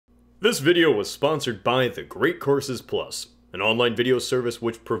This video was sponsored by The Great Courses Plus, an online video service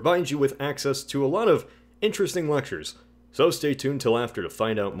which provides you with access to a lot of interesting lectures, so stay tuned till after to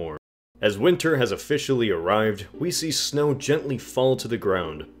find out more. As winter has officially arrived, we see snow gently fall to the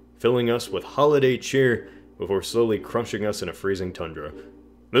ground, filling us with holiday cheer before slowly crushing us in a freezing tundra.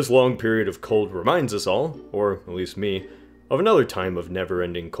 This long period of cold reminds us all, or at least me, of another time of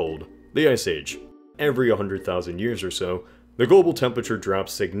never-ending cold, the Ice Age. Every 100,000 years or so, the global temperature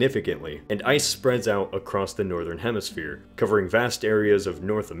drops significantly, and ice spreads out across the northern hemisphere, covering vast areas of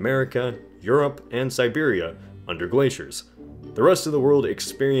North America, Europe, and Siberia under glaciers. The rest of the world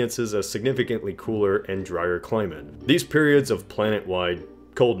experiences a significantly cooler and drier climate. These periods of planet-wide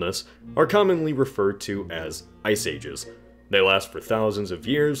coldness are commonly referred to as ice ages. They last for thousands of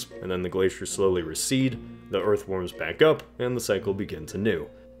years, and then the glaciers slowly recede, the Earth warms back up, and the cycle begins anew.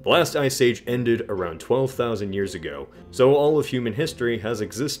 The last ice age ended around 12,000 years ago, so all of human history has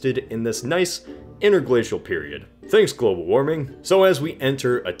existed in this nice interglacial period. Thanks, global warming. So as we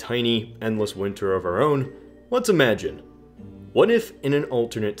enter a tiny, endless winter of our own, let's imagine. What if, in an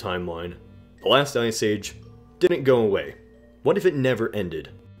alternate timeline, the last ice age didn't go away? What if it never ended?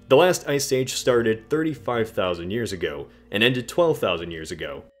 The last ice age started 35,000 years ago, and ended 12,000 years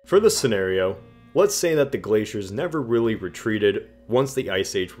ago. For this scenario, let's say that the glaciers never really retreated once the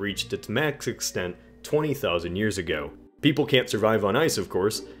Ice Age reached its max extent 20,000 years ago. People can't survive on ice, of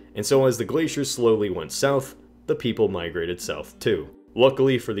course, and so as the glaciers slowly went south, the people migrated south too.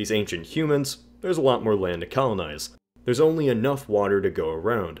 Luckily for these ancient humans, there's a lot more land to colonize. There's only enough water to go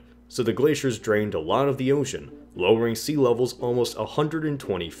around, so the glaciers drained a lot of the ocean, lowering sea levels almost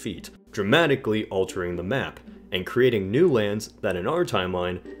 120 feet, dramatically altering the map, and creating new lands that in our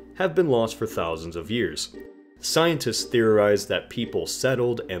timeline have been lost for thousands of years. Scientists theorize that people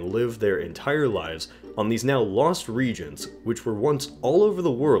settled and lived their entire lives on these now lost regions, which were once all over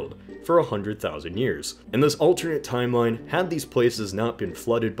the world for 100,000 years. In this alternate timeline, had these places not been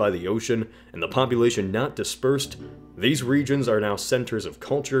flooded by the ocean and the population not dispersed, these regions are now centers of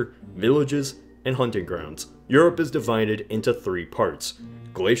culture, villages, and hunting grounds. Europe is divided into three parts: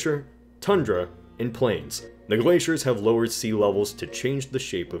 glacier, tundra, and plains. The glaciers have lowered sea levels to change the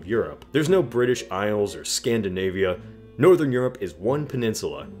shape of Europe. There's no British Isles or Scandinavia. Northern Europe is one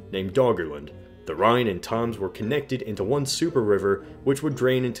peninsula, named Doggerland. The Rhine and Thames were connected into one super river, which would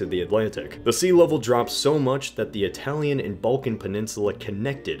drain into the Atlantic. The sea level dropped so much that the Italian and Balkan peninsula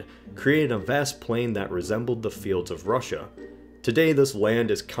connected, creating a vast plain that resembled the fields of Russia. Today, this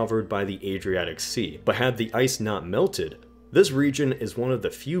land is covered by the Adriatic Sea, but had the ice not melted, this region is one of the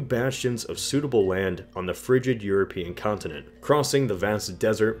few bastions of suitable land on the frigid European continent. Crossing the vast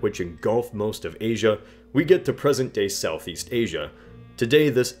desert which engulfed most of Asia, we get to present-day Southeast Asia. Today,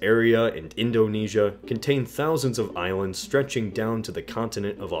 this area and Indonesia contain thousands of islands stretching down to the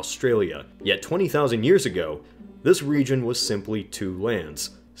continent of Australia. Yet 20,000 years ago, this region was simply two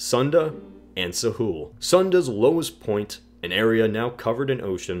lands, Sunda and Sahul. Sunda's lowest point, an area now covered in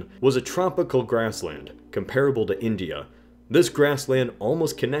ocean, was a tropical grassland, comparable to India. This grassland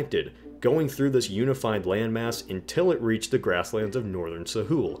almost connected, going through this unified landmass until it reached the grasslands of northern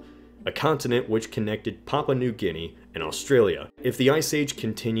Sahul, a continent which connected Papua New Guinea and Australia. If the Ice Age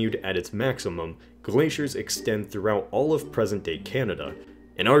continued at its maximum, glaciers extend throughout all of present-day Canada.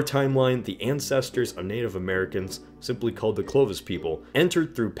 In our timeline, the ancestors of Native Americans, simply called the Clovis people,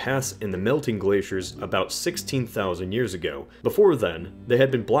 entered through paths in the melting glaciers about 16,000 years ago. Before then, they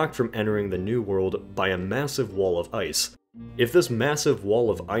had been blocked from entering the New World by a massive wall of ice. If this massive wall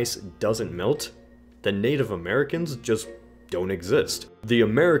of ice doesn't melt, then Native Americans just don't exist. The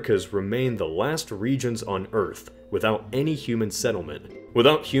Americas remain the last regions on Earth without any human settlement.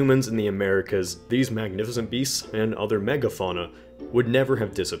 Without humans in the Americas, these magnificent beasts and other megafauna would never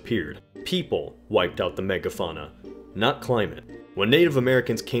have disappeared. People wiped out the megafauna, not climate. When Native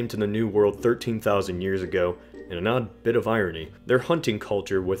Americans came to the New World 13,000 years ago, in an odd bit of irony, their hunting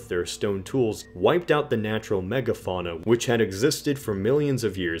culture with their stone tools wiped out the natural megafauna which had existed for millions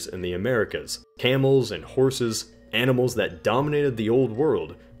of years in the Americas. Camels and horses, animals that dominated the old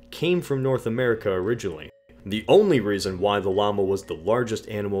world, came from North America originally. The only reason why the llama was the largest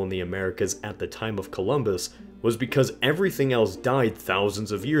animal in the Americas at the time of Columbus was because everything else died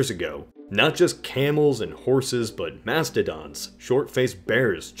thousands of years ago. Not just camels and horses, but mastodons, short-faced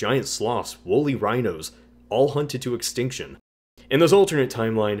bears, giant sloths, woolly rhinos, all hunted to extinction. In this alternate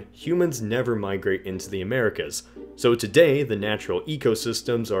timeline, humans never migrate into the Americas, so today the natural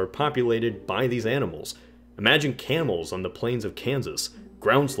ecosystems are populated by these animals. Imagine camels on the plains of Kansas,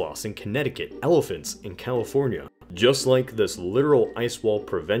 ground sloths in Connecticut, elephants in California. Just like this literal ice wall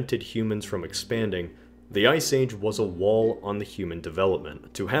prevented humans from expanding, The Ice Age was a wall on the human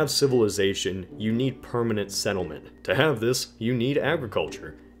development. To have civilization, you need permanent settlement. To have this, you need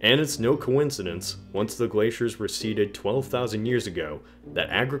agriculture. And it's no coincidence, once the glaciers receded 12,000 years ago, that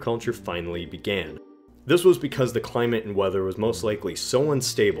agriculture finally began. This was because the climate and weather was most likely so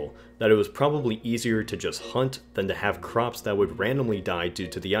unstable that it was probably easier to just hunt than to have crops that would randomly die due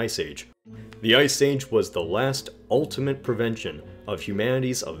to the Ice Age. The Ice Age was the last ultimate prevention of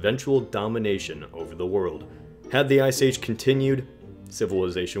humanity's eventual domination over the world. Had the Ice Age continued,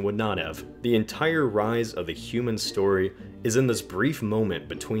 civilization would not have. The entire rise of the human story is in this brief moment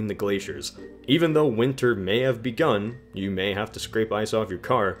between the glaciers. Even though winter may have begun, you may have to scrape ice off your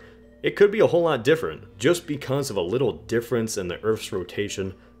car, it could be a whole lot different. Just because of a little difference in the Earth's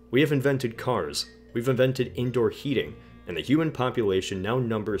rotation, we have invented cars, we've invented indoor heating, and the human population now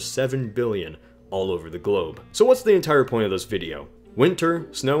numbers 7 billion all over the globe. So what's the entire point of this video? Winter,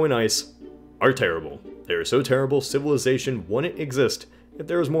 snow, and ice are terrible. They are so terrible, civilization wouldn't exist if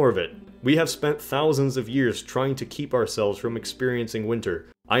there was more of it. We have spent thousands of years trying to keep ourselves from experiencing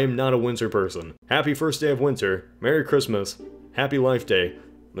winter. I am not a winter person. Happy first day of winter, Merry Christmas, Happy Life Day.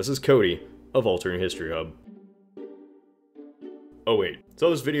 This is Cody of Alternate History Hub. Oh wait, so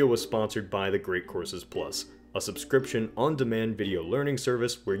this video was sponsored by the Great Courses Plus, a subscription on-demand video learning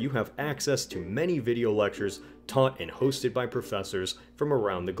service where you have access to many video lectures taught and hosted by professors from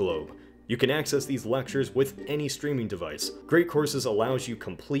around the globe. You can access these lectures with any streaming device. Great Courses allows you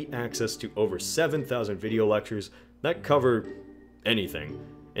complete access to over 7,000 video lectures that cover anything.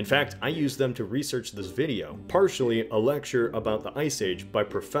 In fact, I used them to research this video, partially a lecture about the Ice Age by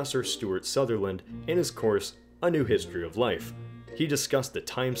Professor Stuart Sutherland in his course, A New History of Life. He discussed the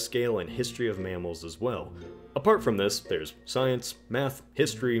time scale and history of mammals as well. Apart from this, there's science, math,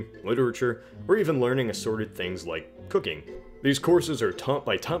 history, literature, or even learning assorted things like cooking. These courses are taught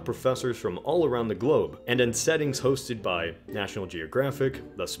by top professors from all around the globe, and in settings hosted by National Geographic,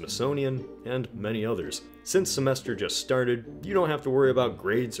 the Smithsonian, and many others. Since semester just started, you don't have to worry about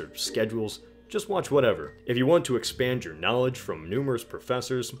grades or schedules, just watch whatever. If you want to expand your knowledge from numerous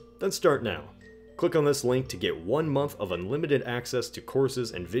professors, then start now. Click on this link to get 1 month of unlimited access to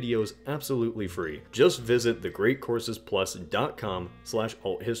courses and videos absolutely free. Just visit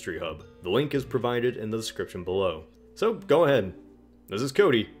thegreatcoursesplus.com/althistoryhub. The link is provided in the description below. So go ahead. This is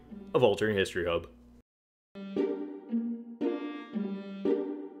Cody of Alternate History Hub.